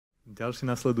Ďalší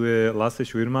nasleduje Lasse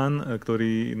Schuirmann,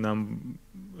 ktorý nám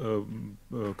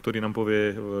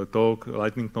povie talk,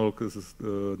 lightning talk s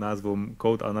názvom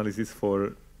Code Analysis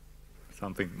for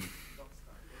something.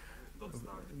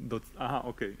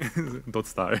 Okay.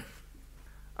 .star.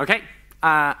 Okay,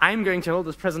 I'm going to hold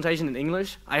this presentation in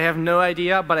English. I have no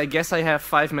idea, but I guess I have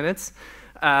 5 minutes.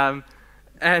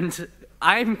 And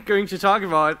I'm going to talk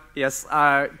about, yes,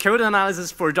 code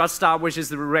analysis for .star, which is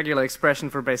the regular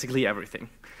expression for basically everything.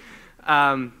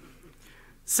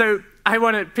 So I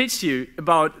want to pitch you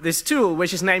about this tool,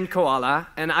 which is named Koala,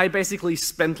 and I basically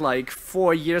spent like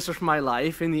 4 years of my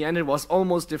life. In the end, it was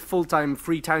almost a full-time,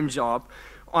 free-time job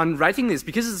on writing this,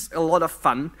 because it's a lot of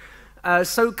fun.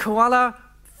 So Koala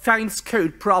finds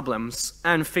code problems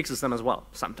and fixes them as well,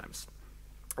 sometimes.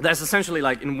 That's essentially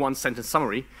like in one sentence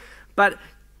summary. But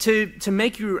to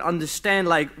make you understand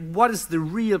like what is the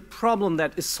real problem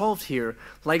that is solved here,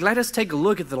 like let us take a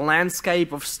look at the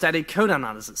landscape of static code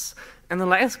analysis. And the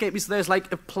landscape is there's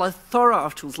like a plethora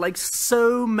of tools, like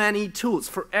so many tools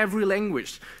for every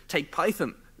language. Take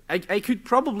Python. I could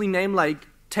probably name like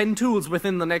 10 tools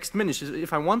within the next minute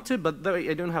if I want to, but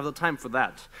I don't have the time for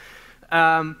that.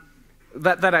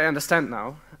 That I understand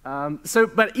now.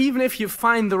 But even if you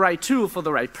find the right tool for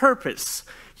the right purpose,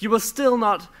 you will still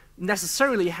not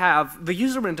necessarily have the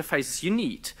user interfaces you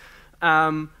need.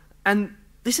 And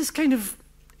this is kind of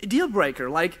a deal breaker.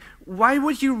 Like, why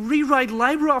would you rewrite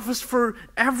LibreOffice for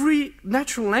every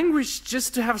natural language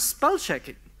just to have spell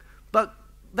checking? But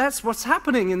that's what's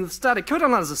happening in the static code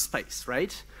analysis space,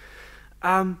 right?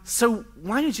 So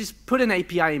why don't you just put an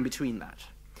API in between that?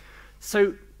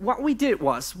 So what we did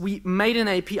was we made an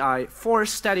API for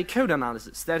static code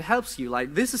analysis that helps you.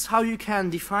 Like, this is how you can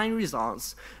define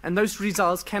results, and those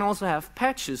results can also have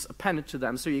patches appended to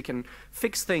them, so you can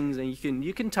fix things and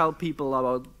you can tell people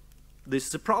about this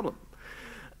is a problem.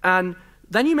 And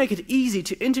then you make it easy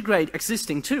to integrate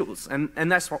existing tools,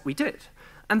 and that's what we did.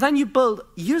 And then you build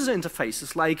user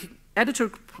interfaces like editor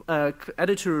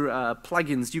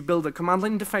plugins. You build a command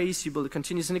line interface, you build a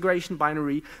continuous integration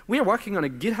binary. We are working on a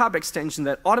GitHub extension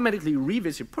that automatically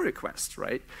reads your pull request,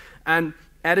 right? And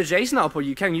add a JSON output,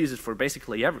 you can use it for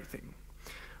basically everything.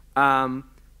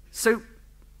 So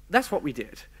that's what we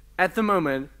did. At the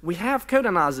moment, we have code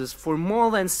analysis for more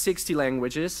than 60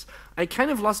 languages. I kind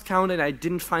of lost count and I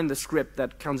didn't find the script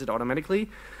that counts it automatically.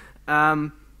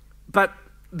 But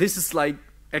this is like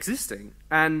existing.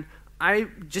 And I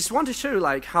just want to show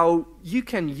like how you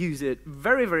can use it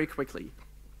very, very quickly.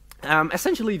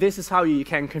 Essentially, this is how you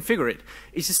can configure it.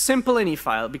 It's a simple ini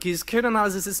file, because code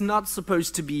analysis is not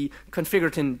supposed to be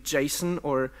configured in JSON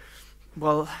or,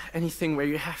 well, anything where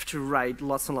you have to write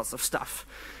lots and lots of stuff.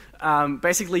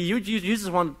 Basically, you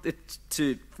just want it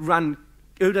to run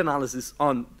code analysis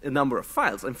on a number of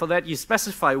files. And for that, you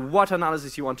specify what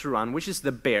analysis you want to run, which is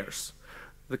the bears.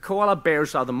 The Koala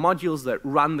bears are the modules that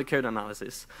run the code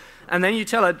analysis. And then you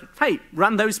tell it, hey,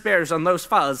 run those bears on those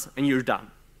files, and you're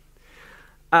done.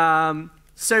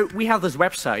 So we have this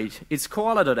website. It's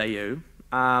koala.io.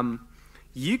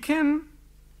 You can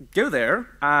go there.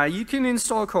 You can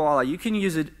install Koala. You can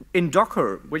use it in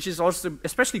Docker, which is also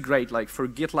especially great like for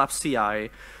GitLab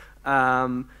CI.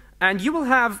 And you will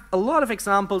have a lot of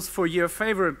examples for your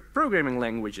favorite programming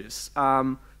languages.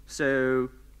 So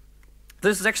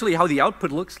this is actually how the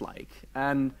output looks like.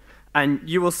 And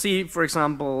you will see, for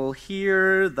example,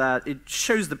 here that it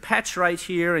shows the patch right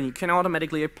here, and you can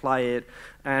automatically apply it.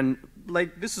 And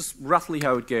like this is roughly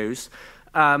how it goes.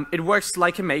 It works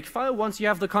like a makefile. Once you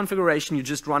have the configuration, you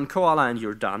just run Koala and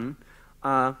you're done.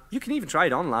 You can even try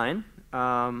it online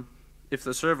if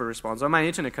the server responds. Oh, my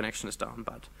internet connection is down,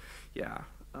 but yeah.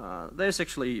 There's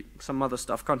actually some other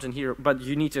stuff, content here, but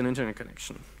you need an internet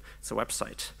connection. It's a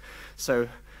website. So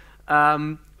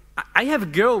I have a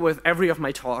goal with every of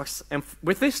my talks, and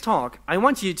with this talk, I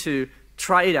want you to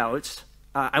try it out.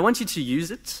 I want you to use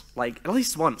it like at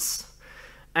least once.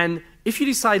 And if you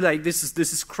decide like this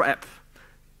is crap,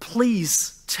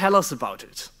 please tell us about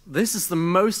it. This is the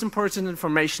most important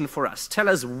information for us. Tell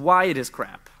us why it is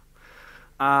crap.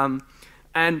 And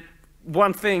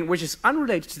one thing which is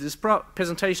unrelated to this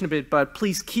presentation a bit, but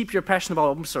please keep your passion about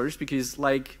open source, because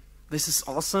like this is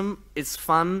awesome, it's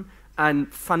fun,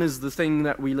 and fun is the thing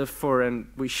that we live for and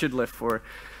we should live for.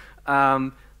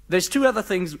 There's two other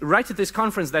things right at this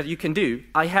conference that you can do.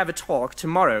 I have a talk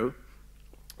tomorrow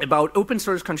about open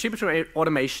source contributor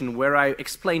automation, where I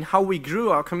explain how we grew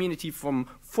our community from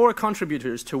 4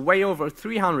 contributors to way over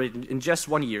 300 in just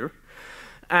 1 year.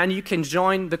 And you can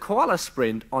join the Koala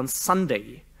Sprint on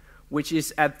Sunday, which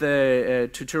is at the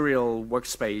tutorial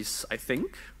workspace, I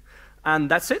think. And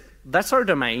that's it. That's our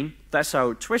domain. That's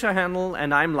our Twitter handle.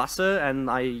 And I'm Lasse, and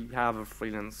I have a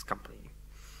freelance company.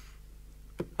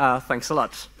 Thanks a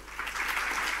lot.